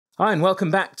Hi and welcome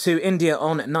back to India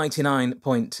on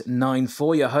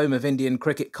 99.94, your home of Indian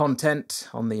cricket content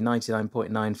on the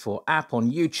 99.94 app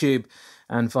on YouTube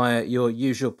and via your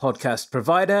usual podcast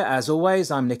provider. As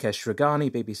always, I'm Nikesh Ragani,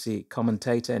 BBC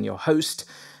commentator and your host,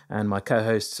 and my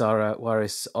co-host Sarah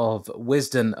Waris of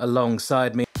Wisden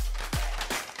alongside me.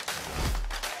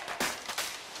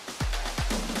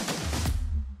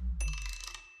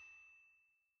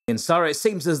 And Sarah, it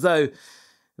seems as though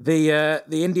the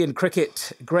Indian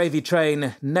cricket gravy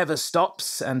train never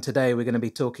stops, and today we're going to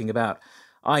be talking about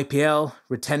IPL,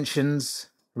 retentions,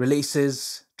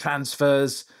 releases,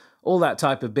 transfers, all that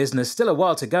type of business. Still a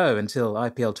while to go until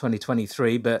IPL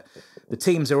 2023, but the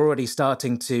teams are already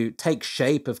starting to take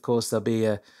shape. Of course, there'll be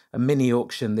a mini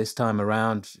auction this time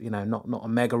around, not a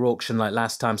mega auction like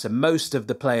last time, so most of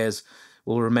the players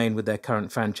will remain with their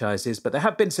current franchises. But there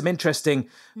have been some interesting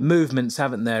movements,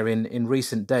 haven't there, in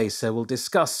recent days. So we'll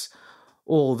discuss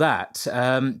all that.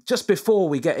 Just before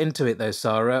we get into it, though,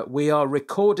 Sarah, we are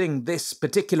recording this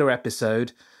particular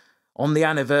episode on the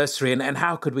anniversary. And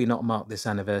how could we not mark this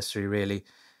anniversary, really?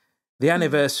 The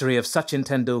anniversary of Sachin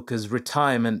Tendulkar's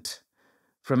retirement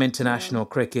from international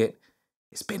cricket.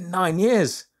 It's been 9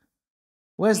 years.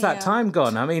 Where's that time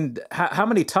gone? I mean, how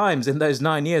many times in those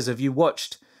 9 years have you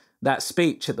watched that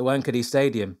speech at the Wankhede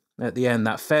Stadium at the end,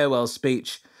 that farewell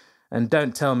speech? And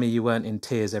don't tell me you weren't in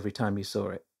tears every time you saw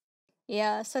it.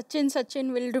 Yeah,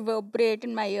 Sachin will reverberate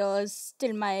in my ears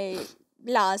till my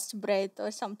last breath or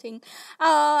something.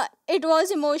 It was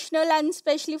emotional, and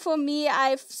especially for me,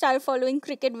 I started following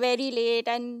cricket very late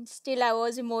and still I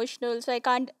was emotional. So I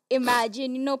can't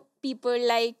imagine, people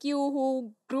like you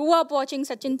who grew up watching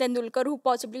Sachin Tendulkar, who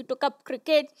possibly took up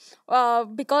cricket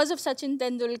because of Sachin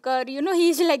Tendulkar.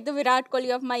 He's like the Virat Kohli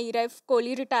of my era. If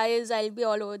Kohli retires, I'll be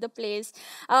all over the place.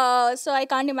 So I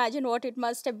can't imagine what it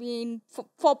must have been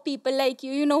for people like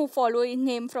you, following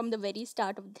him from the very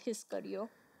start of his career.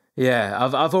 Yeah,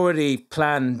 I've already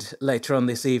planned later on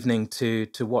this evening to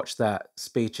watch that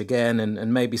speech again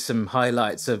and maybe some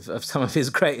highlights of some of his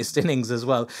greatest innings as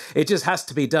well. It just has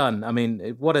to be done. I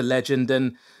mean, what a legend.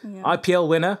 And IPL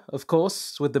winner, of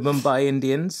course, with the Mumbai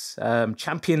Indians.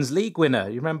 Champions League winner.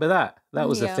 You remember that? That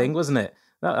was a thing, wasn't it?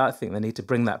 I think they need to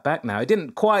bring that back now. It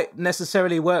didn't quite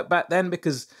necessarily work back then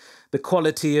because the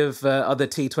quality of other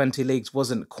T20 leagues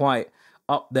wasn't quite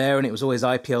up there, and it was always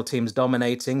IPL teams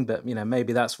dominating, but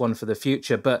maybe that's one for the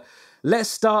future. But let's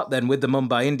start then with the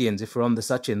Mumbai Indians, if we're on the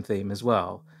Sachin theme as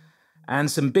well. And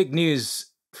some big news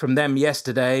from them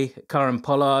yesterday. Karan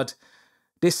Pollard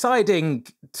deciding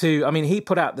to, he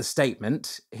put out the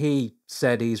statement. He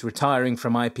said he's retiring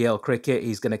from IPL cricket.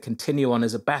 He's going to continue on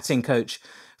as a batting coach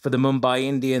for the Mumbai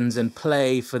Indians and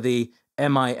play for the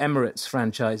MI Emirates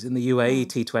franchise in the UAE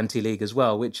T20 League as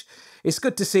well, which it's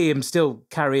good to see him still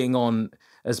carrying on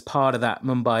as part of that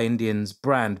Mumbai Indians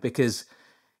brand, because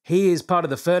he is part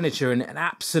of the furniture and an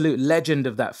absolute legend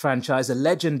of that franchise, a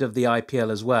legend of the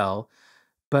IPL as well.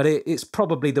 But it's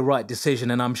probably the right decision,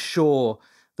 and I'm sure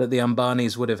that the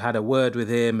Ambanis would have had a word with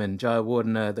him, and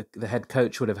Jayawardene, the head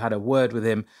coach, would have had a word with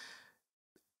him,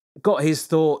 got his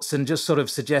thoughts and just sort of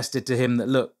suggested to him that,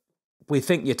 look, we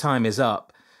think your time is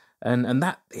up. And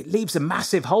that, it leaves a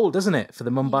massive hole, doesn't it, for the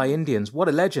Mumbai Indians? What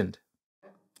a legend.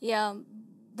 Yeah,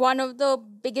 one of the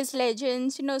biggest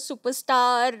legends,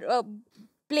 superstar,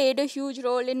 played a huge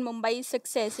role in Mumbai's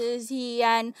successes. He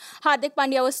and Hardik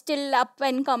Pandya was still up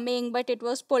and coming, but it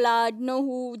was Pollard,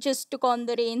 who just took on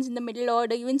the reins in the middle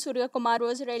order. Even Surya Kumar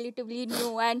was relatively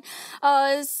new and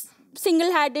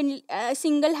single-handedly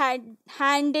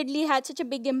had such a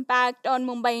big impact on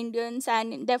Mumbai Indians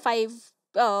and their 5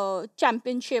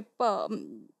 championship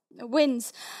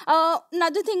wins.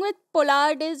 Another thing with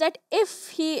Pollard is that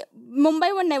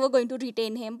Mumbai were never going to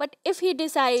retain him, but if he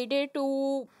decided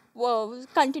to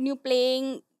continue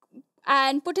playing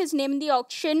and put his name in the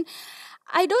auction,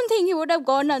 I don't think he would have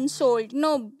gone unsold.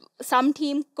 Some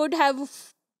team could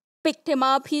have picked him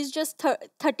up. He's just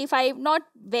 35, not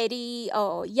very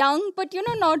young, but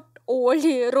not old.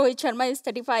 Rohit Sharma is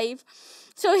 35.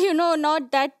 So, not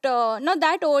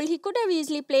that old. He could have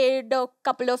easily played a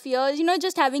couple of years.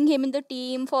 Just having him in the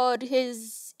team for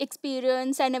his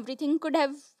experience and everything could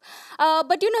have.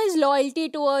 But, his loyalty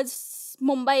towards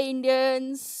Mumbai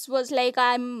Indians was like,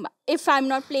 if I'm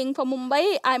not playing for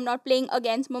Mumbai, I'm not playing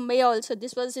against Mumbai also.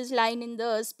 This was his line in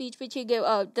the speech which he gave,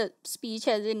 the speech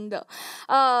as in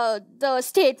the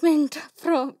statement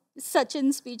from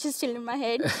Sachin's speech is still in my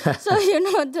head. So,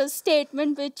 the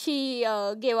statement which he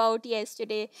gave out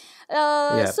yesterday.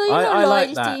 I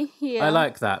like that. Yeah. I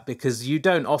like that because you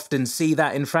don't often see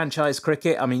that in franchise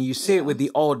cricket. I mean, you see it with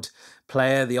the odd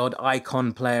player, the odd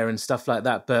icon player and stuff like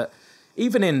that. But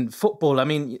even in football, I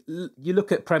mean, you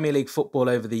look at Premier League football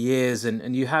over the years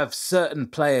and you have certain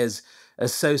players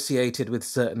associated with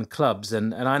certain clubs.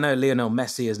 And I know Lionel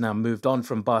Messi has now moved on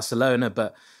from Barcelona,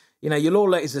 but you'll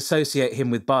always associate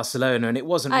him with Barcelona, and it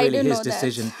wasn't I really didn't his know that.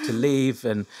 decision to leave.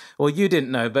 And well, you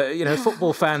didn't know, but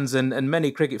football fans and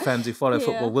many cricket fans who follow Yeah.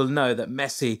 football will know that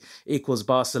Messi equals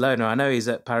Barcelona. I know he's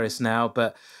at Paris now,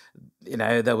 but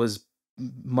there was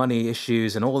money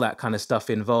issues and all that kind of stuff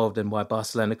involved, and why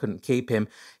Barcelona couldn't keep him.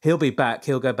 He'll be back.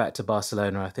 He'll go back to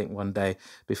Barcelona, I think, one day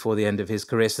before the end of his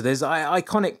career. So there's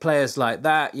iconic players like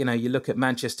that. You look at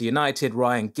Manchester United,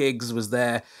 Ryan Giggs was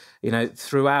there,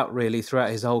 throughout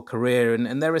his whole career.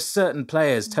 And there are certain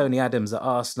players, Tony Adams at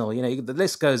Arsenal, the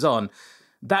list goes on.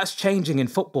 That's changing in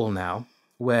football now,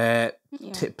 where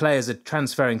players are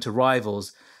transferring to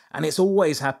rivals. And it's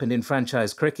always happened in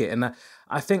franchise cricket. And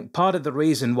I think part of the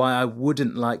reason why I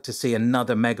wouldn't like to see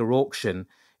another mega auction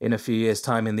in a few years'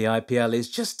 time in the IPL is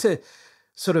just to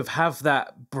sort of have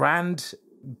that brand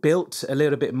built a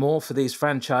little bit more for these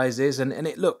franchises. And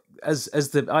as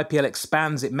the IPL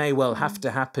expands, it may well have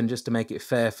to happen just to make it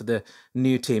fair for the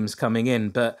new teams coming in.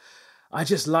 But I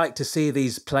just like to see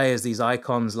these players, these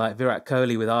icons like Virat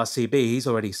Kohli with RCB. He's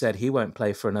already said he won't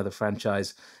play for another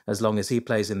franchise as long as he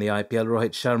plays in the IPL.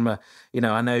 Rohit Sharma,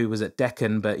 I know he was at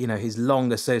Deccan, but, his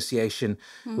long association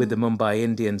with the Mumbai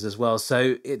Indians as well.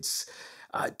 So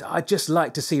I just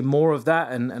like to see more of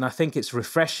that. And I think it's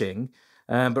refreshing.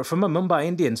 But from a Mumbai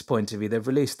Indians point of view, they've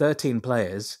released 13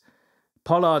 players.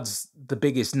 Pollard's the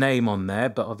biggest name on there,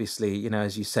 but obviously,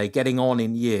 as you say, getting on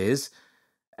in years.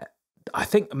 I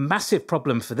think a massive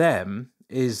problem for them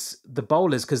is the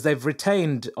bowlers, because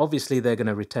obviously they're going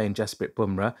to retain Jasprit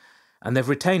Bumrah, and they've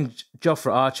retained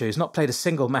Jofra Archer, who's not played a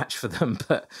single match for them,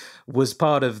 but was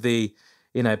part of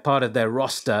their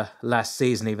roster last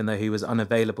season, even though he was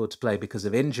unavailable to play because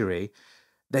of injury.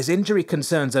 There's injury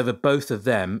concerns over both of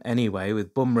them anyway,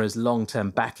 with Bumrah's long-term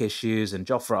back issues and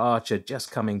Jofra Archer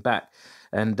just coming back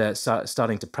and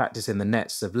starting to practice in the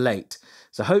nets of late.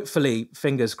 So hopefully,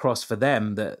 fingers crossed for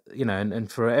them that,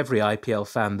 and for every IPL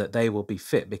fan, that they will be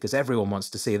fit, because everyone wants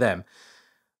to see them.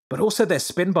 But also their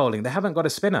spin bowling. They haven't got a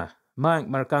spinner. Mayank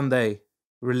Markande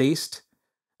released.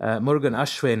 Murugan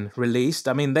Ashwin released.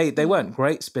 I mean, they weren't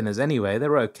great spinners anyway. They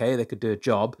were okay. They could do a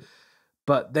job.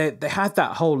 But they had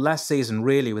that whole last season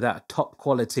really without a top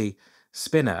quality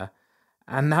spinner.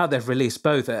 And now they've released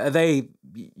both.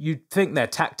 You'd think their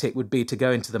tactic would be to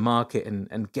go into the market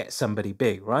and get somebody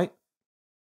big, right?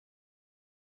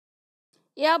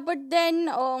 Yeah, but then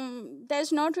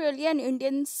there's not really an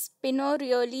Indian spinner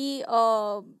really,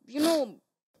 an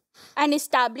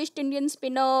established Indian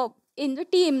spinner in the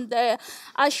team. The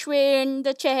Ashwin,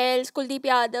 the Chahals, Kuldeep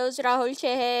Yadav, Rahul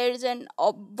Chahars, and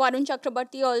Varun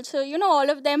Chakrabarti also, all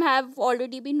of them have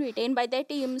already been retained by their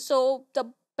team. So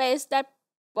the best that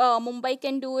Mumbai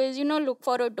can do is, look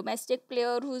for a domestic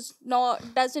player who's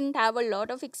doesn't have a lot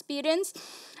of experience.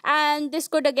 And this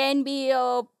could again be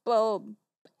a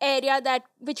area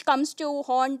which comes to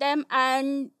haunt them.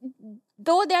 And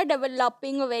though they are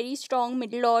developing a very strong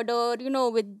middle order,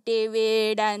 with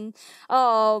David and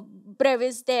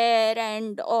Brevis there,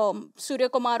 and Surya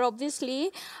Kumar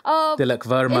obviously. Tilak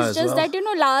Verma it's as just well.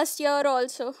 that, last year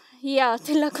also. Yeah,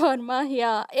 Tilak Verma,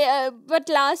 yeah. But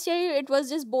last year it was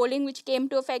just bowling which came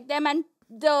to affect them, and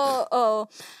the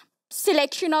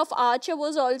selection of Archer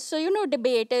was also,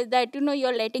 debated that,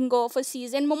 you're letting go of a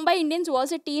season. Mumbai Indians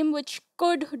was a team which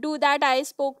could do that. I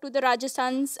spoke to the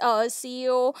Rajasthan's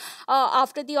CEO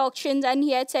after the auctions, and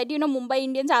he had said, Mumbai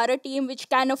Indians are a team which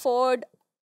can afford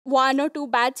one or two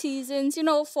bad seasons,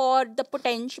 for the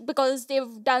potential, because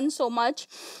they've done so much.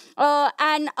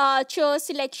 And Archer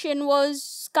selection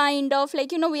was kind of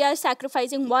like, we are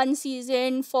sacrificing one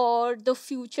season for the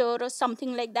future or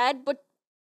something like that. But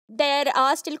there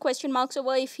are still question marks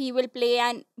over if he will play,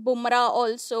 and Bumrah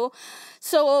also.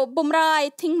 So Bumrah,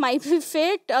 I think, might be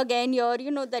fit. Again,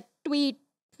 that tweet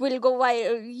will go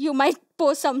viral. You might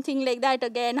post something like that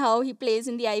again, how he plays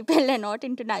in the IPL and not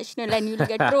international, and you'll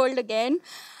get trolled again.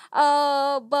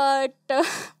 But the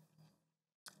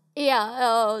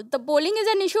bowling is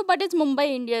an issue, but it's Mumbai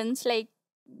Indians. Like,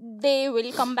 they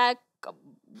will come back.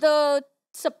 The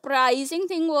surprising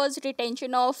thing was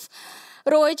retention of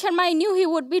Rohit Sharma. I knew he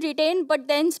would be retained, but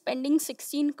then spending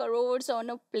 16 crores on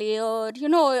a player,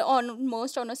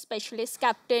 almost on a specialist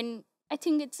captain, I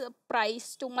think it's a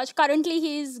price too much. Currently,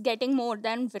 he's getting more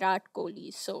than Virat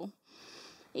Kohli. So,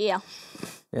 yeah.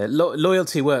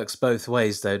 Loyalty works both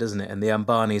ways, though, doesn't it? And the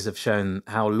Ambanis have shown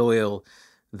how loyal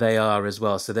they are as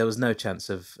well. So there was no chance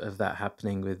of that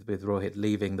happening with Rohit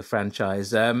leaving the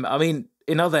franchise. I mean,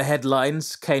 in other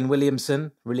headlines, Kane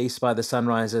Williamson released by the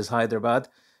Sunrisers Hyderabad.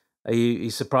 Are you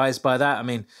surprised by that? I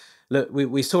mean, look,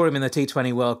 we saw him in the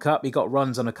T20 World Cup. He got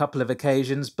runs on a couple of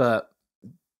occasions, but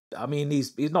I mean,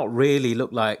 he's not really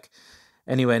looked like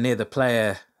anywhere near the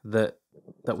player that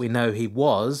we know he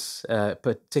was,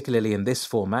 particularly in this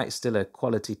format. He's still a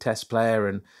quality Test player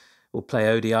and will play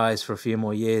ODIs for a few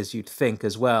more years, you'd think,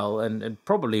 as well, and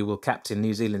probably will captain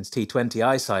New Zealand's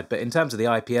T20I side. But in terms of the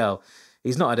IPL,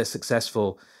 he's not had a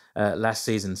successful last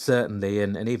season, certainly,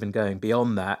 and even going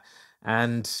beyond that.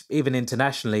 And even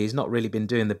internationally, he's not really been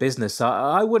doing the business. So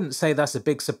I wouldn't say that's a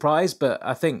big surprise, but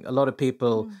I think a lot of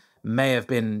people may have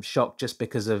been shocked just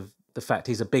because of the fact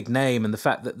he's a big name and the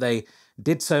fact that they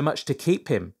did so much to keep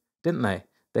him, didn't they?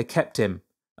 They kept him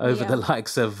over the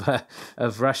likes of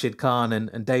Rashid Khan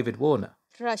and David Warner.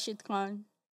 Rashid Khan.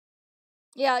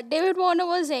 Yeah, David Warner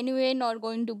was anyway not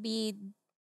going to be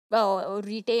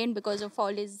retained because of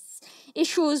all his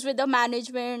issues with the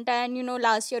management. And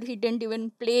last year he didn't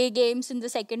even play games in the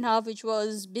second half, which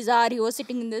was bizarre. He was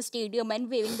sitting in the stadium and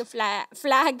waving the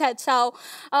flag. That's how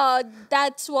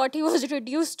that's what he was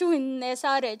reduced to in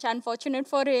SRH. Unfortunate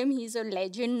for him, he's a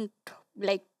legend.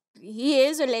 Like, he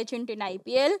is a legend in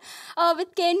IPL.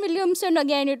 With Kane Williamson,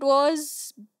 again, it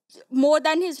was more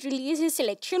than his release. His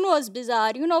selection was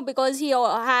bizarre, because he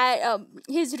had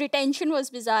his retention was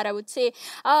bizarre, I would say.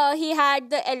 He had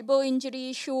the elbow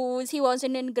injury issues. He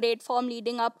wasn't in great form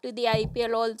leading up to the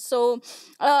IPL also.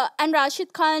 And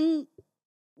Rashid Khan,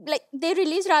 like, they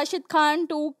released Rashid Khan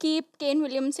to keep Kane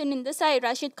Williamson in the side.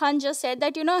 Rashid Khan just said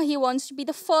that, he wants to be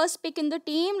the first pick in the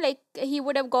team. Like, he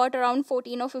would have got around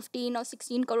 14 or 15 or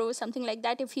 16 crores, something like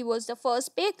that, if he was the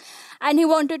first pick. And he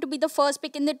wanted to be the first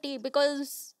pick in the team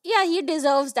because, yeah, he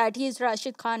deserves that. He's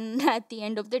Rashid Khan at the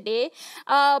end of the day.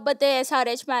 But the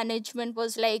SRH management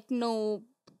was like, no,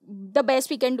 the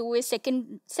best we can do is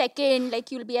second,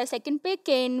 like, you'll be a second pick,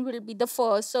 Kane will be the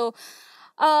first. So,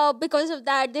 because of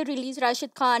that, they released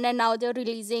Rashid Khan and now they're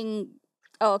releasing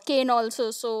Kane also.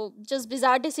 So just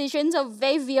bizarre decisions. A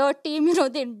very weird team.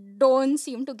 They don't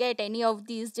seem to get any of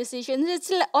these decisions.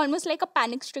 It's almost like a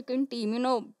panic-stricken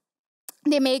team.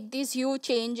 They make these huge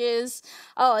changes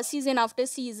season after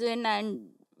season, and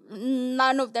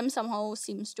none of them somehow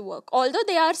seems to work. Although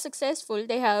they are successful,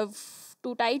 they have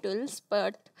 2 titles,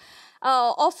 but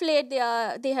off late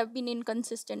they have been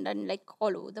inconsistent and like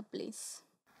all over the place.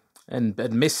 And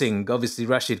missing, obviously,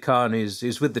 Rashid Khan,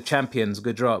 who's with the champions,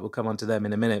 Gujarat. We'll come on to them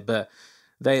in a minute. But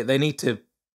they need to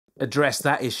address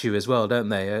that issue as well, don't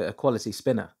they? A quality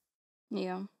spinner.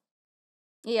 Yeah.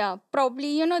 Yeah,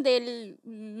 probably, they'll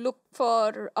look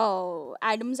for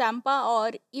Adam Zampa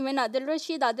or even Adil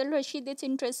Rashid. Adil Rashid, it's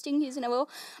interesting. He's never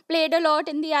played a lot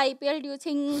in the IPL. Do you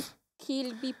think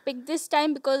he'll be picked this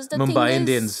time? Because the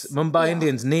Mumbai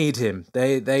Indians need him.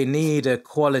 They need a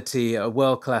quality, a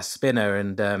world-class spinner,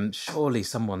 and surely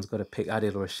someone's got to pick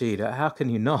Adil Rashid. How can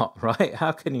you not, right?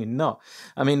 How can you not?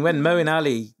 I mean, when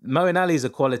Moeen Ali's a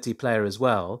quality player as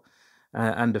well,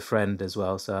 and a friend as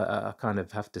well, so I kind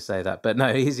of have to say that. But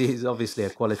no, he's obviously a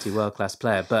quality world-class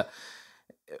player. But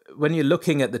when you're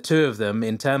looking at the two of them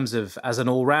in terms of as an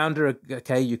all-rounder,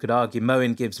 okay, you could argue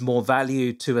Moeen gives more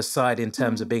value to a side in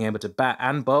terms of being able to bat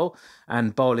and bowl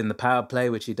in the power play,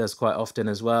 which he does quite often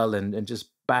as well, and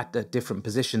just bat at different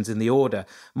positions in the order.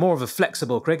 More of a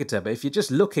flexible cricketer. But if you're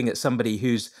just looking at somebody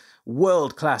who's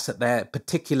world-class at their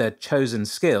particular chosen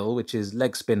skill, which is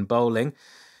leg spin bowling,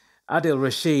 Adil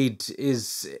Rashid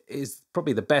is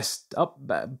probably the best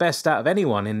out of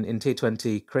anyone in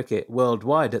T20 cricket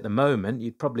worldwide at the moment.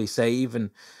 You'd probably say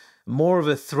even more of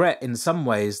a threat in some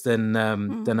ways than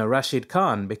a Rashid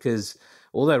Khan, because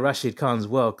although Rashid Khan's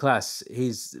world class,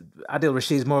 Adil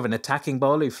Rashid's more of an attacking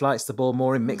bowler who flights the ball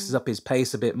more and mixes up his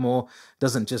pace a bit more,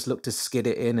 doesn't just look to skid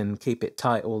it in and keep it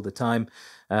tight all the time.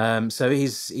 So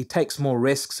he takes more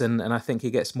risks, and I think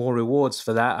he gets more rewards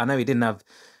for that. I know he didn't have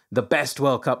the best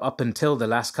World Cup up until the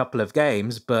last couple of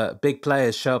games, but big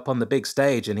players show up on the big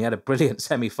stage, and he had a brilliant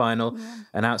semi-final,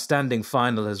 an outstanding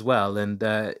final as well, and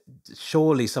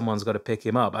surely someone's got to pick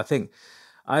him up. I think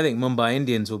Mumbai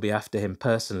Indians will be after him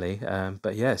personally,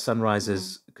 but yeah,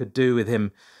 Sunrisers could do with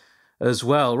him as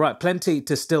well. Right, plenty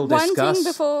to still discuss. One thing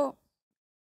before,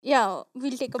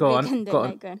 we'll take a break and then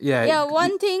I can. Yeah,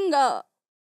 one thing,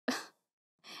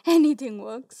 anything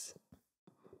works.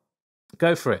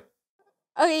 Go for it.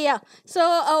 Okay, yeah.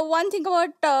 So one thing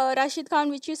about Rashid Khan,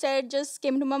 which you said, just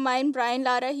came to my mind. Brian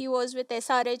Lara, he was with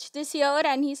SRH this year,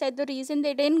 and he said the reason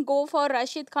they didn't go for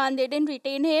Rashid Khan, they didn't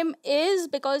retain him, is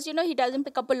because he doesn't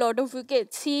pick up a lot of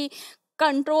wickets. He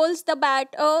controls the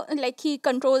bat, like he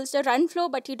controls the run flow,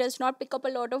 but he does not pick up a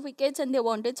lot of wickets, and they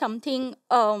wanted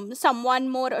someone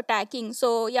more attacking.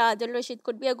 So yeah, Adil Rashid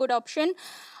could be a good option.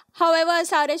 However,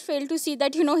 SRH failed to see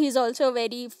that, he's also a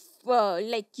very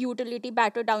like utility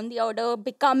batter down the order,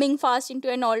 becoming fast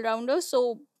into an all-rounder.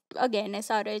 So again,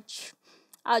 SRH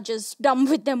are just dumb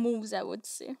with their moves, I would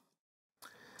say.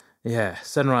 Yeah,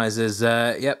 Sunrisers,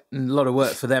 yep, a lot of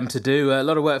work for them to do, a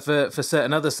lot of work for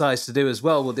certain other sides to do as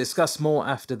well. We'll discuss more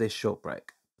after this short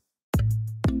break.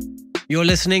 You're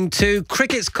listening to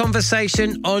Cricket's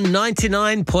Conversation on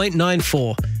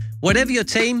 99.94. Whatever your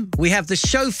team, we have the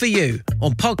show for you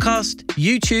on podcast,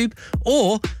 YouTube,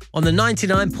 or on the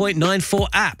 99.94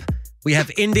 app. We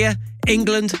have India,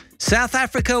 England, South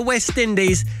Africa, West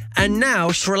Indies, and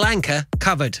now Sri Lanka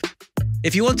covered.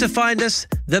 If you want to find us,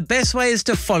 the best way is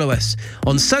to follow us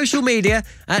on social media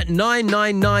at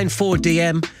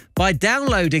 9994DM by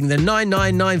downloading the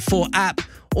 9994 app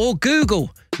or Google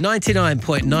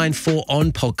 99.94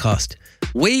 on podcast.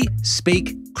 We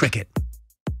speak cricket.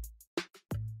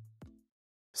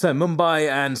 So Mumbai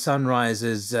and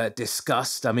Sunrisers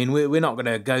discussed. I mean, we're not going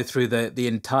to go through the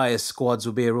entire squads.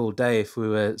 We'll be here all day if we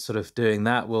were sort of doing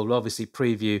that. We'll obviously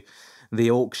preview the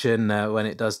auction when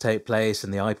it does take place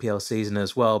and the IPL season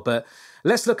as well. But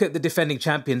let's look at the defending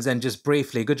champions then just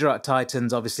briefly. Gujarat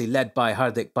Titans, obviously led by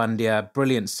Hardik Pandya.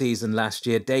 Brilliant season last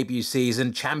year, debut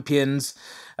season, champions.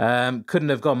 Couldn't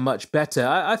have gone much better.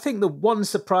 I think the one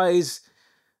surprise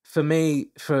for me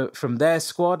from their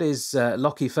squad is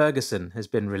Lockie Ferguson has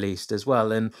been released as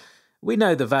well. And we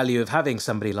know the value of having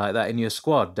somebody like that in your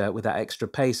squad with that extra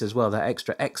pace as well, that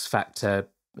extra X factor.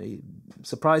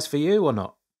 Surprise for you or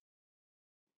not?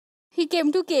 He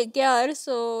came to KKR,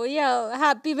 so yeah,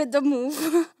 happy with the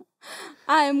move.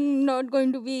 I'm not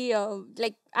going to be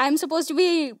I'm supposed to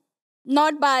be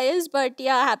not biased, but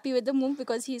yeah, happy with the move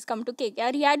because he's come to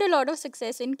KKR. He had a lot of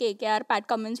success in KKR. Pat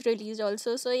Cummins released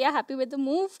also, so yeah, happy with the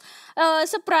move.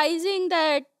 Surprising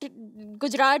that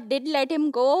Gujarat did let him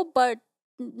go, but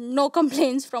no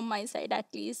complaints from my side at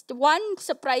least. One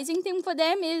surprising thing for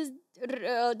them is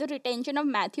the retention of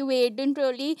Matthew Wade. Didn't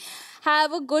really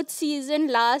have a good season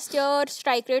last year.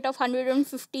 Strike rate of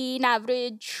 115,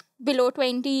 average below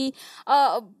 20.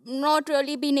 Not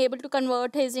really been able to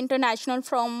convert his international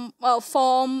from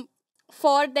form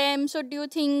for them. So do you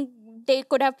think they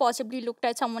could have possibly looked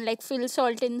at someone like Phil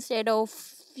Salt instead of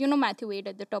Matthew Wade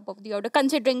at the top of the order,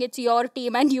 considering it's your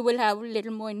team and you will have a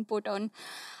little more input on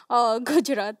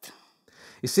Gujarat?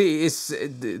 You see, it's a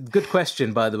good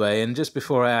question, by the way. And just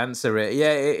before I answer it,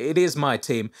 yeah, it is my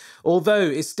team. Although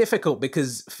it's difficult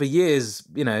because for years,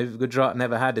 Gujarat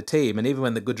never had a team. And even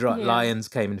when the Gujarat Lions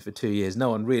came in for 2 years,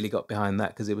 no one really got behind that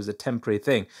because it was a temporary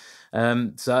thing.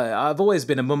 So I've always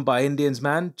been a Mumbai Indians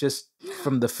man, just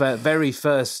from the very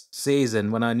first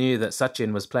season when I knew that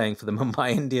Sachin was playing for the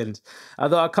Mumbai Indians.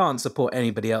 Although I can't support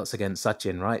anybody else against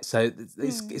Sachin, right? So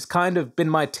it's kind of been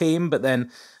my team. But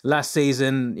then last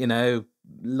season, a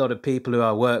lot of people who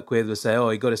I work with will say, "Oh,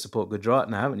 you got to support Gujarat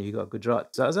now, haven't you? You got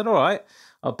Gujarat." So I said, "All right,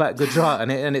 I'll back Gujarat,"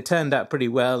 and it turned out pretty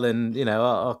well. And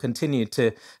I'll continue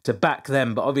to back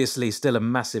them, but obviously still a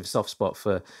massive soft spot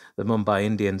for the Mumbai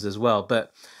Indians as well.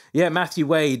 But yeah, Matthew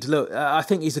Wade. Look, I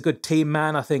think he's a good team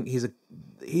man. I think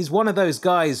he's one of those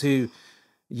guys who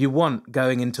you want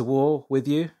going into war with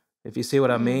you. If you see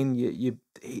what I mean,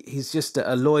 he's just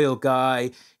a loyal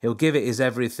guy. He'll give it his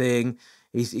everything.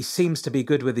 He seems to be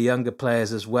good with the younger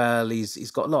players as well.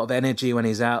 He's got a lot of energy when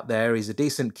he's out there. He's a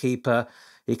decent keeper.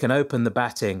 He can open the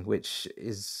batting, which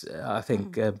is, I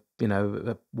think,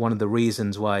 one of the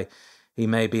reasons why he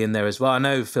may be in there as well. I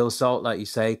know Phil Salt, like you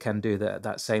say, can do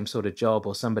that same sort of job,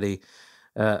 or somebody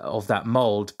of that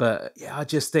mould. But yeah, I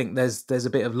just think there's a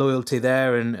bit of loyalty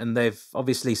there, and they've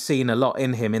obviously seen a lot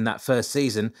in him in that first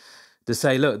season to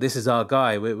say, look, this is our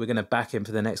guy. We're going to back him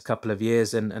for the next couple of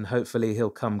years, and hopefully he'll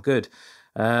come good.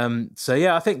 So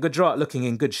yeah, I think Gujarat looking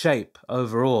in good shape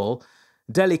overall.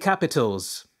 Delhi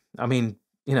Capitals, I mean,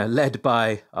 led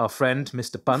by our friend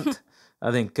Mr. Pant.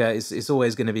 I think it's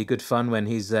always going to be good fun when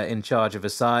he's in charge of a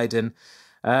side, and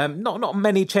not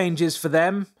many changes for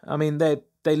them. I mean,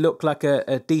 they look like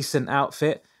a decent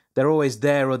outfit. They're always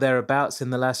there or thereabouts in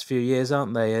the last few years,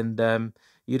 aren't they? And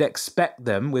you'd expect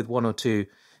them with one or two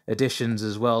additions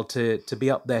as well to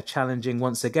be up there challenging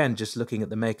once again, just looking at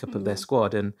the makeup of their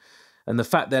squad. And the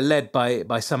fact they're led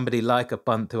by somebody like a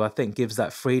Pant, who I think gives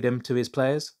that freedom to his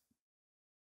players.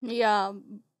 Yeah.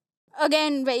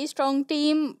 Again, very strong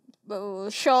team.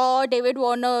 Shaw, David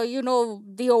Warner,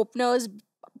 the openers,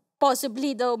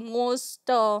 possibly the most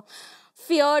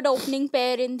feared opening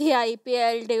pair in the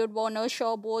IPL. David Warner,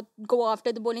 Shaw both go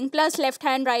after the bowling, plus left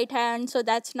hand, right hand. So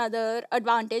that's another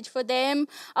advantage for them.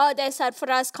 There's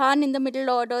Sarfaraz Khan in the middle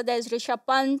order. There's Rishabh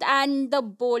Pant, and the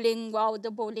bowling. Wow,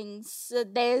 the bowlings.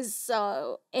 There's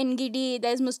Ngidi.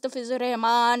 There's Mustafizur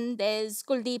Rahman. There's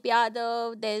Kuldeep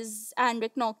Yadav. There's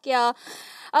Andrick Nokia.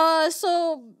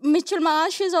 So Mitchell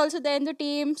Marsh is also there in the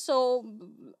team. So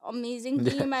amazing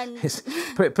team, and it's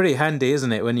pretty handy,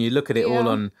 isn't it, when you look at it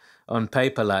all on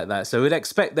paper like that? So we'd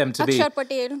expect them to Akshar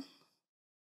Patel.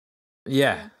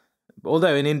 Yeah.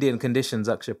 Although in Indian conditions,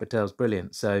 Akshar Patel's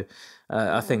brilliant. So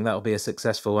I think that'll be a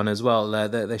successful one as well.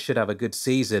 They should have a good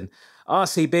season.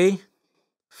 RCB,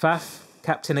 Faf,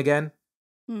 captain again.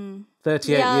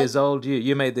 38 years old.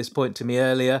 You made this point to me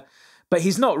earlier. But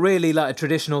he's not really like a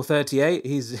traditional 38.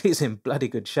 He's in bloody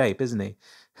good shape, isn't he?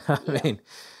 I mean,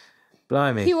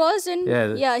 blimey. He was in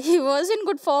he was in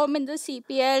good form in the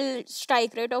CPL.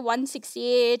 Strike rate of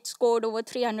 168, scored over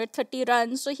 330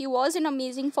 runs. So he was in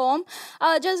amazing form.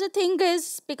 Just the thing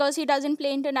is, because he doesn't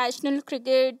play international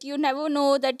cricket, you never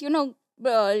know that,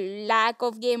 lack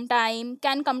of game time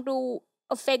can come to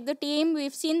affect the team.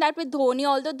 We've seen that with Dhoni,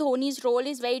 although Dhoni's role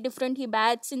is very different. He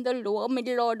bats in the lower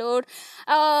middle order.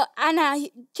 And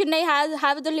Chennai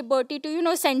have the liberty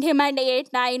to, send him at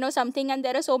 8, 9 or something. And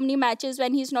there are so many matches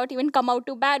when he's not even come out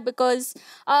to bat, because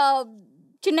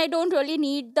Chennai don't really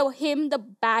need him, the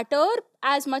batter,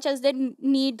 as much as they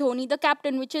need Dhoni, the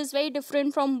captain, which is very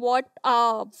different from what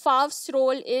Faf's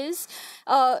role is.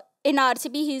 In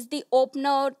RCB, he's the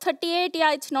opener. 38,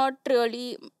 it's not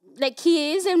really... Like,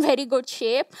 he is in very good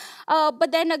shape.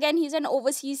 But then again, he's an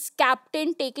overseas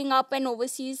captain taking up an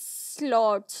overseas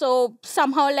slot. So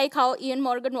somehow, like how Ian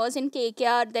Morgan was in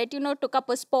KKR, that, took up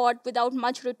a spot without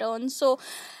much return. So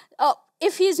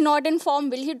if he's not in form,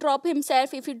 will he drop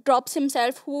himself? If he drops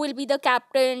himself, who will be the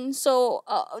captain? So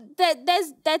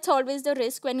that's always the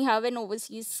risk when you have an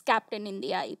overseas captain in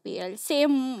the IPL.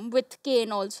 Same with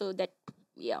Kane also, that,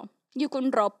 you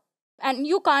couldn't drop. And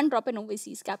you can't drop an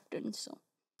overseas captain, so...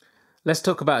 Let's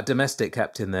talk about domestic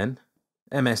captain then.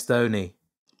 MS Dhoni,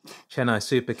 Chennai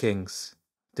Super Kings.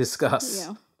 Discuss.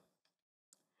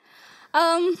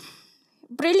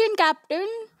 Brilliant captain,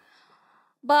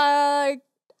 but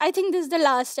I think this is the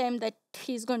last time that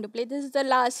he's going to play. This is the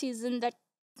last season that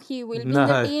he will be in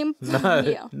the team.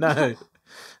 No.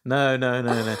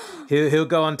 He'll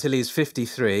go on till he's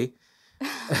 53.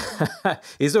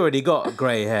 He's already got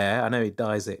grey hair. I know he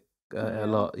dyes it a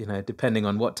lot, depending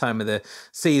on what time of the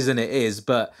season it is,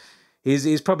 but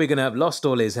he's probably going to have lost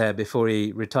all his hair before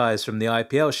he retires from the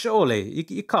IPL. Surely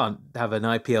you can't have an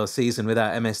IPL season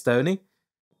without MS Dhoni.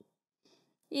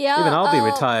 Even I'll be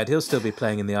retired, he'll still be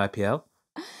playing in the IPL.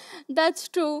 That's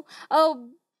true.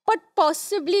 But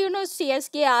possibly,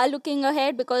 CSK are looking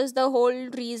ahead, because the whole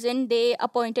reason they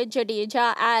appointed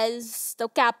Jadeja as the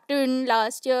captain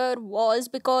last year was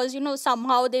because,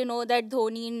 somehow they know that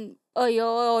Dhoni in a year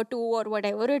or two or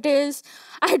whatever it is,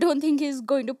 I don't think he's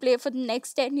going to play for the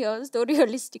next 10 years, though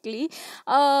realistically.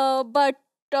 But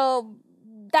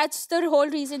that's the whole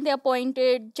reason they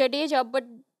appointed Jadeja. But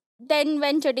then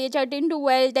when Jadeja didn't do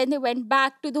well, then they went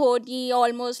back to Dhoni,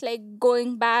 almost like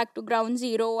going back to ground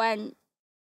zero. And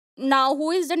now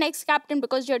who is the next captain?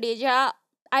 Because Jadeja,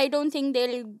 I don't think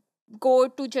they'll go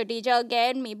to Jadeja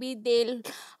again. Maybe they'll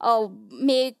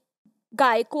make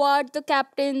Gaikwad the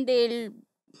captain. They'll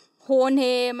hone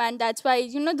him, and that's why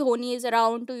Dhoni is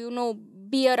around to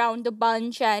be around the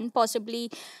bunch and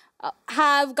possibly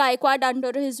have Gaikwad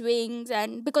under his wings.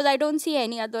 And because I don't see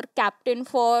any other captain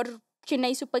for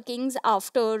Chennai Super Kings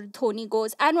after Dhoni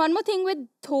goes. And one more thing with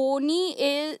Dhoni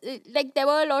is, like, there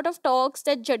were a lot of talks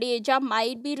that Jadeja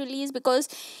might be released because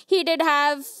he did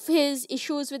have his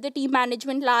issues with the team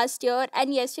management last year.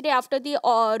 And yesterday, after the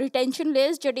retention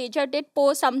list, Jadeja did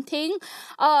post something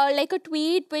like a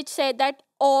tweet which said that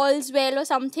all's well or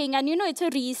something, and it's a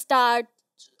restart.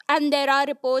 And there are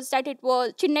reports that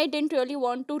Chennai didn't really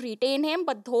want to retain him,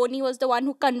 but Dhoni was the one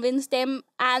who convinced them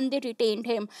and they retained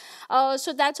him.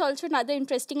 So that's also another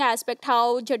interesting aspect,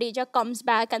 how Jadeja comes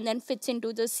back and then fits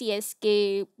into the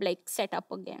CSK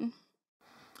setup again.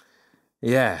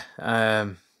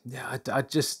 I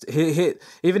just he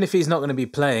even if he's not going to be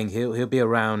playing, he'll be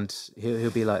around.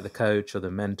 He'll be like the coach or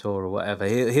the mentor or whatever.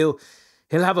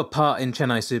 He'll have a part in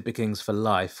Chennai Super Kings for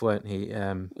life, won't he?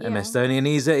 MS Dhoni, and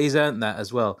he's earned that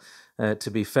as well.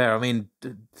 To be fair, I mean,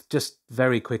 just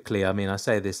very quickly, I mean, I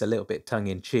say this a little bit tongue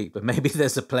in cheek, but maybe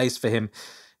there's a place for him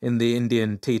in the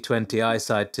Indian T20I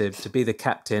side to be the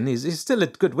captain. He's still a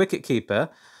good wicketkeeper,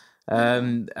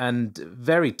 and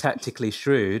very tactically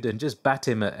shrewd, and just bat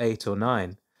him at 8 or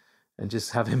 9. and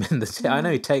just have him in the team. I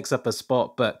know he takes up a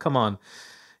spot, but come on,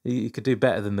 you could do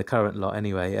better than the current lot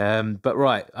anyway. But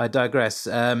right, I digress.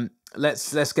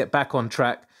 Let's get back on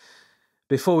track.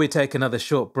 Before we take another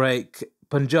short break,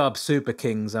 Punjab Super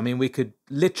Kings. I mean, we could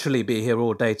literally be here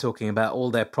all day talking about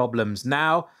all their problems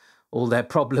now, all their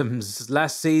problems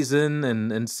last season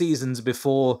and seasons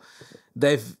before.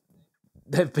 They've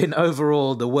been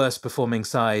overall the worst performing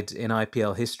side in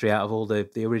IPL history out of all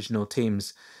the original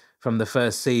teams from the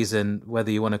first season,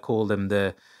 whether you want to call them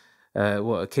the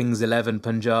Kings 11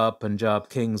 Punjab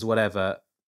Kings, whatever.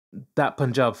 That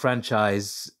Punjab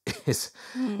franchise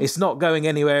it's not going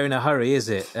anywhere in a hurry, is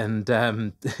it? And I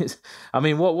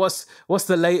mean, what's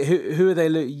the late? Who are they?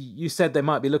 You said they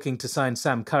might be looking to sign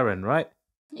Sam Curran, right?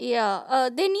 Yeah,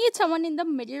 they need someone in the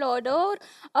middle order,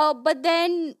 but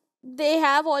then they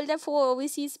have all their 4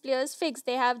 overseas players fixed.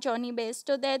 They have Johnny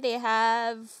Bairstow there. They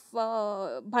have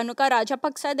Bhanuka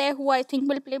Rajapaksa there, who I think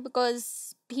will play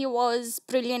because he was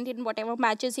brilliant in whatever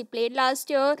matches he played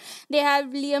last year. They have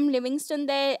Liam Livingston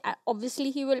there. Obviously,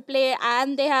 he will play.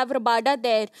 And they have Rabada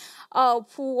there,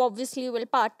 who obviously will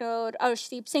partner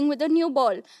Arshdeep Singh with a new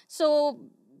ball. So,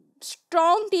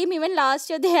 strong team. Even last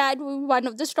year, they had one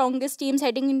of the strongest teams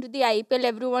heading into the IPL.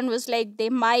 Everyone was like, they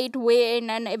might win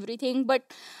and everything. But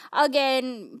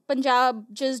again, Punjab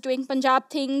just doing Punjab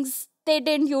things. They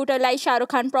didn't utilize Shah Rukh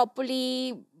Khan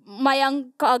properly.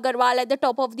 Mayank Agarwal at the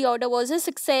top of the order was a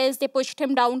success. They pushed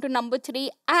him down to number 3.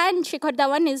 And Shikhar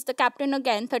Dhawan is the captain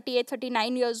again, 38,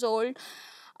 39 years old.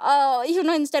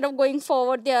 Instead of going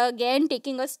forward, they're again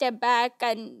taking a step back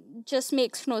and just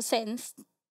makes no sense.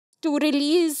 To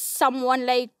release someone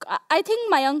like, I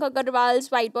think Mayank Agarwal's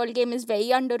white ball game is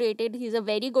very underrated. He's a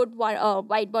very good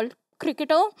white ball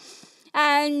cricketer.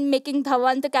 And making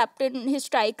Dhawan the captain, his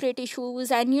strike rate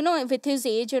issues, and with his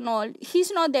age and all,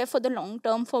 he's not there for the long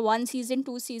term, for 1 season,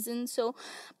 2 seasons. So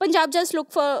Punjab just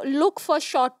look for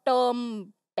short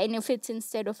term benefits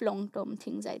instead of long term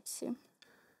things, I'd say.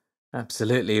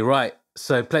 Absolutely right.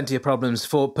 So plenty of problems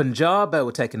for Punjab.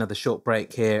 We'll take another short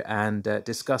break here and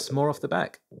discuss more off the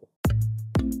back.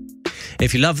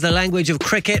 If you love the language of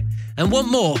cricket and want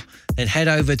more, then head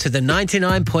over to the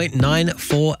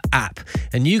 99.94 app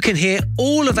and you can hear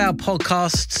all of our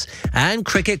podcasts and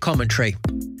cricket commentary.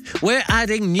 We're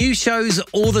adding new shows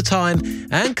all the time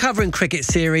and covering cricket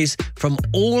series from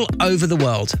all over the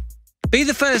world. Be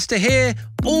the first to hear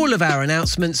all of our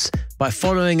announcements by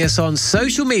following us on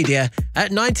social media at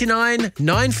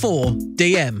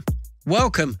 9994DM.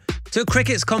 Welcome to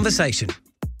Cricket's Conversation.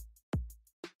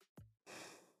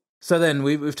 So then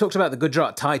we've talked about the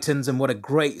Gujarat Titans and what a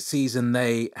great season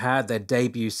they had, their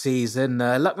debut season.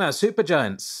 Lucknow Super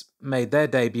Giants made their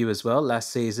debut as well last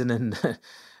season. And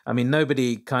I mean,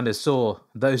 nobody kind of saw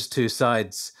those two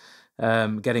sides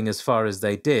getting as far as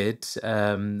they did.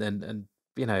 And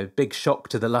big shock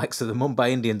to the likes of the Mumbai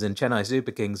Indians and Chennai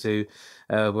Super Kings, who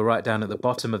were right down at the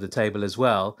bottom of the table as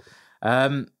well.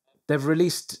 They've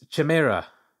released Chameera,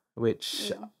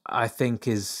 which I think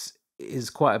is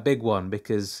quite a big one,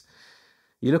 because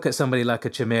you look at somebody like a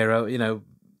Chameera,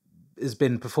 has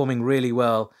been performing really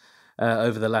well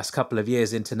over the last couple of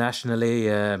years internationally.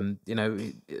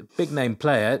 Big name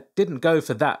player, didn't go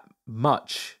for that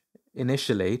much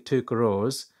initially, 2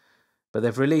 crores, but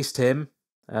they've released him.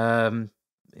 Who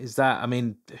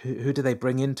do they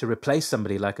bring in to replace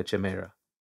somebody like a Chameera?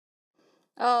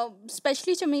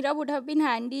 Especially Chameera would have been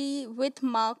handy with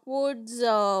Mark Wood's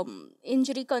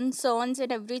injury concerns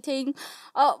and everything.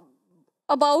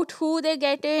 About who they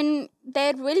get in,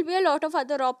 there will be a lot of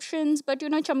other options, but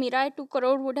Chameera at 2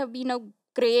 crore would have been a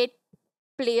great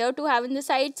player to have in the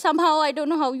side. Somehow, I don't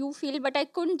know how you feel, but I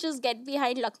couldn't just get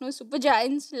behind Lucknow Super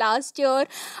Giants last year.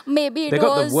 Maybe they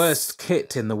got the worst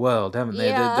kit in the world, haven't they?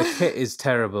 Yeah. The kit is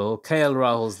terrible. KL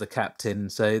Rahul's the captain,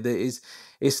 so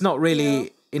it's not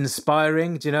really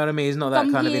inspiring. Do you know what I mean? He's not that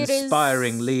kind of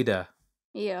inspiring leader.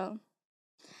 Yeah,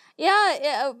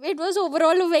 it was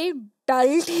overall a very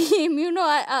dull team,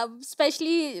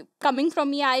 especially coming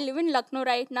from me. I live in Lucknow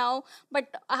right now,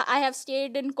 but I have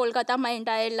stayed in Kolkata my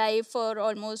entire life for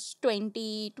almost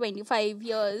 20-25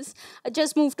 years. I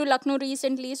just moved to Lucknow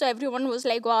recently, so everyone was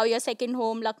like, wow, your second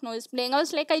home, Lucknow is playing. I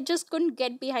was like, I just couldn't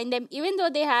get behind them, even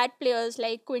though they had players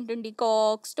like Quinton de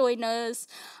Kock, Stoinis,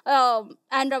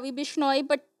 and Ravi Bishnoi,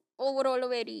 but overall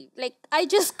I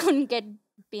just couldn't get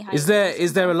behind. Is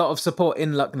there a lot of support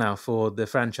in Lucknow for the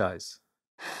franchise?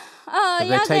 Have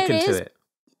they taken to it?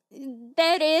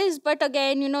 There is, but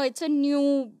again, it's a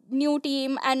new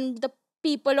team, and the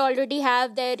people already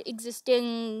have their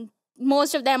existing.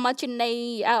 Most of them are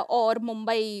Chennai or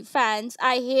Mumbai fans.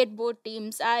 I hate both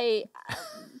teams.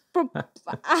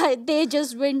 they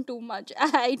just win too much.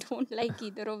 I don't like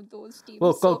either of those teams.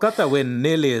 Well, So, Kolkata win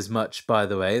nearly as much, by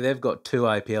the way. They've got 2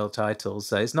 IPL titles,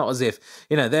 so it's not as if,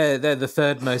 they're the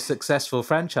third most successful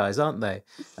franchise, aren't they?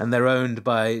 And they're owned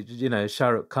by, Shah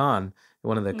Rukh Khan,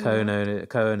 one of the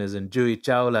co-owners, and Jui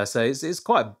Chawla. So it's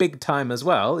quite big time as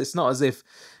well. It's not as if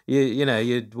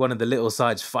you're one of the little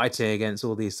sides fighting against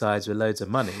all these sides with loads of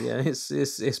money. Yeah,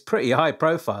 it's pretty high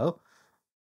profile.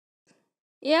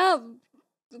 yeah,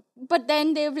 but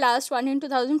then they've last won in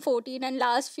 2014, and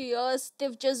last few years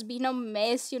they've just been a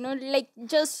mess, like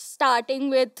just starting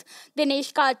with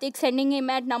Dinesh Karthik, sending him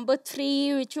at number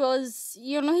 3, which was,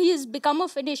 he's become a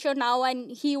finisher now,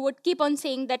 and he would keep on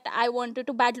saying that I wanted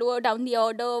to bat lower down the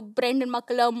order. Brendan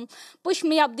McCullum pushed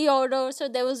me up the order, so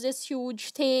there was this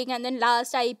huge thing. And then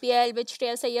last IPL, which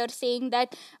Shreyas Iyer saying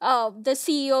that the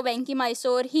CEO Venki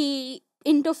Mysore, he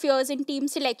interferes in team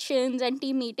selections and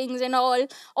team meetings and all.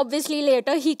 Obviously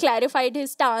later he clarified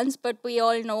his stance, but we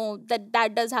all know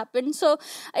that does happen. So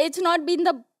it's not been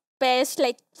the best,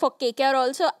 like for KKR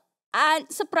also.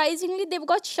 And surprisingly they've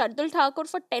got Shardul Thakur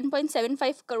for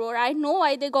 10.75 crore. I know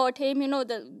why they got him.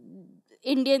 The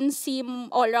Indian seam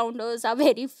all-rounders are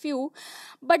very few,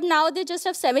 but now they just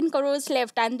have 7 crores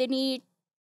left, and they need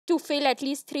to fill at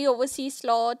least 3 overseas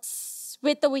slots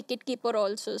with a wicket-keeper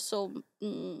also. So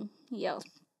yeah,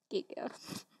 KKR.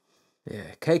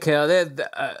 Yeah, KKR.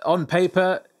 They're on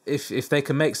paper, if they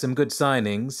can make some good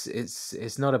signings,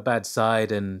 it's not a bad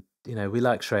side, and we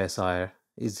like Shreyas Iyer.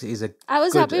 He's a I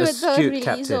was good, happy with the release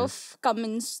captain. of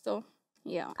Cummins though.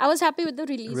 Yeah, I was happy with the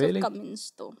release Really? of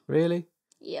Cummins though. Really?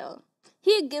 Yeah,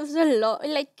 he gives a lot.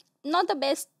 Like, not the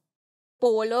best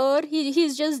bowler.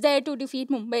 He's just there to defeat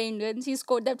Mumbai Indians. He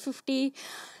scored that 50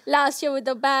 last year with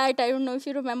the bat. I don't know if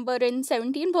you remember, in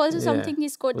 17 balls or something he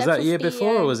scored Was that that 50. year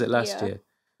before or was it last year?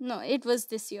 No, it was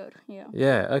this year. Yeah.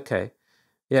 Yeah, okay.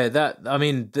 Yeah,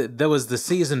 there was the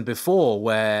season before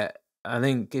where I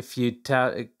think if you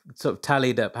sort of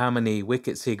tallied up how many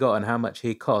wickets he got and how much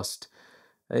he cost,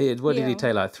 what did he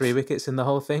take, like 3 wickets in the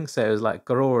whole thing? So it was like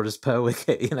crores per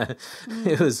wicket,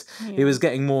 It was he was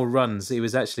getting more runs. He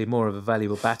was actually more of a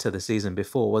valuable batter the season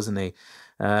before, wasn't he?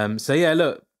 So yeah,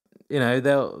 look,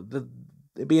 it'll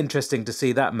be interesting to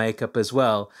see that makeup as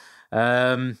well.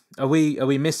 Are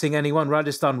we missing anyone?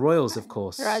 Rajasthan Royals, of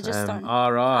course. Rajasthan.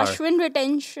 RR. Ashwin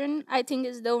retention, I think,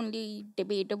 is the only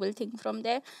debatable thing from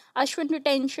there. Ashwin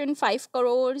retention, 5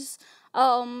 crores.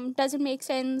 Doesn't make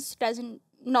sense. Doesn't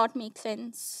not make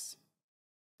sense.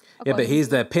 Yeah, but he's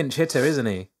their pinch hitter, isn't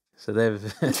he? So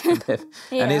they've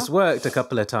and it's worked a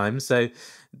couple of times. So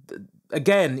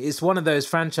again, it's one of those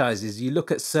franchises. You look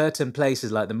at certain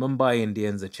places like the Mumbai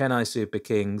Indians, the Chennai Super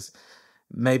Kings,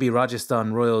 maybe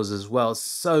Rajasthan Royals as well.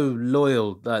 So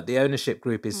loyal. The ownership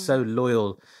group is so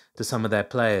loyal to some of their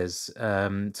players.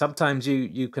 Sometimes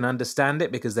you can understand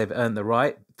it because they've earned the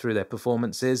right through their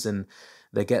performances, and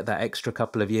they get that extra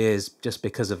couple of years just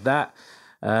because of that.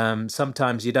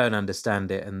 Sometimes you don't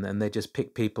understand it, and they just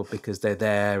pick people because they're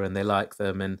there and they like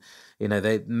them, and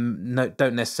they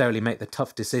don't necessarily make the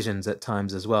tough decisions at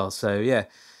times as well. So yeah,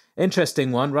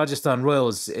 interesting one. Rajasthan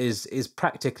Royals is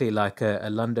practically like a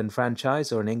London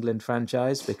franchise or an England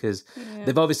franchise, because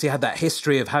they've obviously had that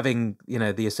history of having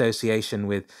the association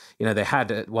with they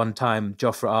had at one time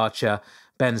Jofra Archer,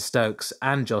 Ben Stokes,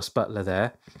 and Jos Buttler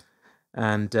there,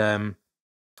 and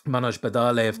Manoj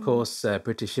Badale, of course,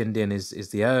 British Indian, is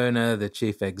the owner. The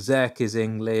chief exec is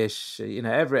English.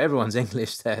 Everyone's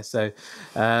English there. So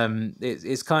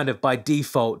it's kind of by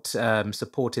default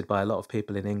supported by a lot of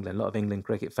people in England. A lot of England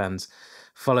cricket fans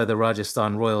follow the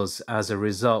Rajasthan Royals as a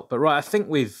result. But right, I think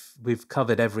we've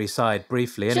covered every side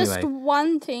briefly anyway. Just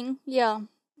one thing,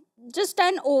 just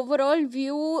an overall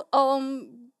view.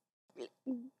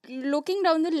 Looking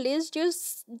down the list,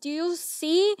 do you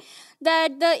see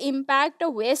that the impact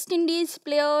of West Indies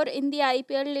player in the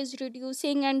IPL is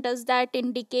reducing, and does that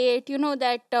indicate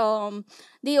that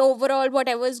the overall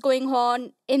whatever is going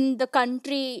on in the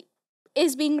country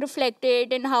is being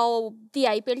reflected in how the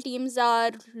IPL teams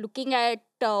are looking at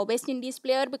West Indies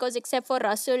player? Because except for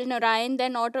Russell Narayan, there are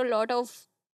not a lot of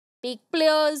big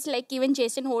players. Like even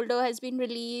Jason Holder has been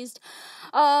released.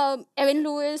 Evan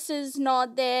Lewis is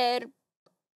not there.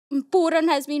 Pooran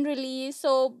has been released.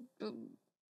 So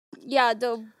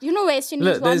the West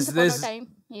Indies once upon a time.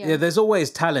 Yeah, there's always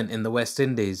talent in the West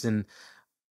Indies, and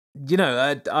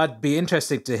I'd be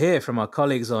interested to hear from our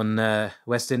colleagues on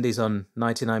West Indies on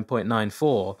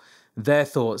 99.94 their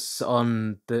thoughts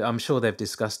on I'm sure they've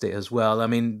discussed it as well. I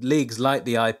mean, leagues like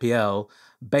the IPL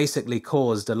basically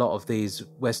caused a lot of these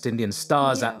West Indian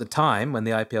stars at the time when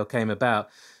the IPL came about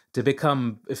to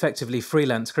become effectively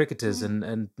freelance cricketers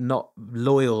and not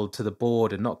loyal to the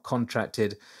board and not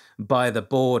contracted by the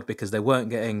board because they weren't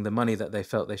getting the money that they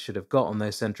felt they should have got on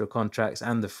those central contracts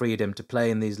and the freedom to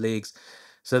play in these leagues.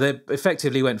 So they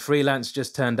effectively went freelance,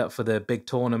 just turned up for the big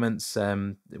tournaments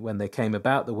when they came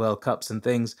about, the World Cups and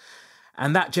things.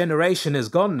 And that generation is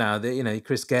gone now.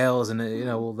 Chris Gales and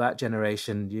all that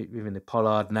generation. Even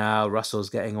Pollard now, Russell's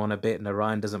getting on a bit, and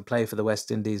Orion doesn't play for the West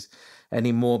Indies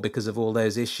anymore because of all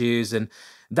those issues. And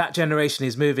that generation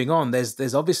is moving on.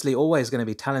 There's obviously always going to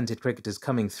be talented cricketers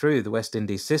coming through the West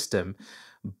Indies system,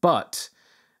 but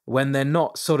when they're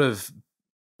not sort of,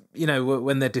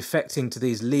 when they're defecting to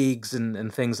these leagues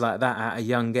and things like that at a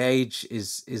young age,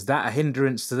 is that a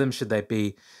hindrance to them? Should they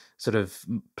be sort of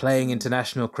playing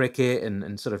international cricket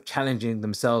and sort of challenging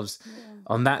themselves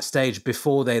on that stage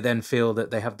before they then feel that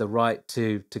they have the right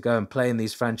to go and play in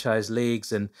these franchise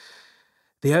leagues? And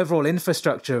the overall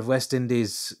infrastructure of West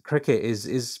Indies cricket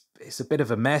is a bit of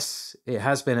a mess. It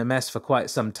has been a mess for quite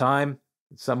some time.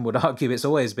 Some would argue it's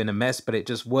always been a mess, but it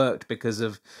just worked because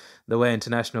of the way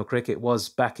international cricket was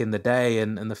back in the day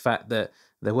and the fact that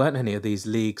there weren't any of these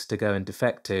leagues to go and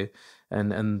defect to.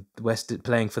 And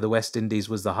playing for the West Indies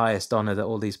was the highest honour that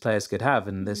all these players could have.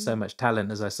 And there's so much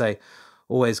talent, as I say,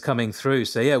 always coming through.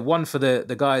 So yeah, one for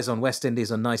the guys on West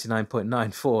Indies on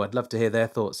 99.94. I'd love to hear their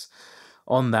thoughts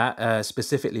on that,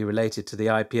 specifically related to the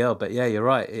IPL. But yeah, you're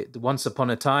right. Once upon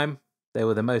a time, they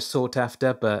were the most sought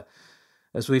after. But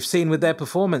as we've seen with their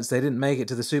performance, they didn't make it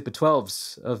to the Super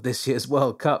 12s of this year's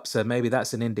World Cup. So maybe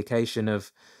that's an indication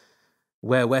of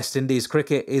where West Indies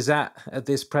cricket is at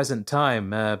this present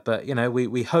time. But,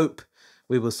 we hope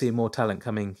we will see more talent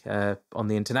coming on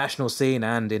the international scene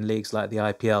and in leagues like the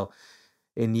IPL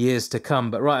in years to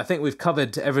come. But right, I think we've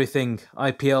covered everything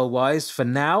IPL-wise for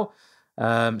now.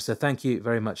 So thank you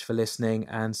very much for listening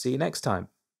and see you next time.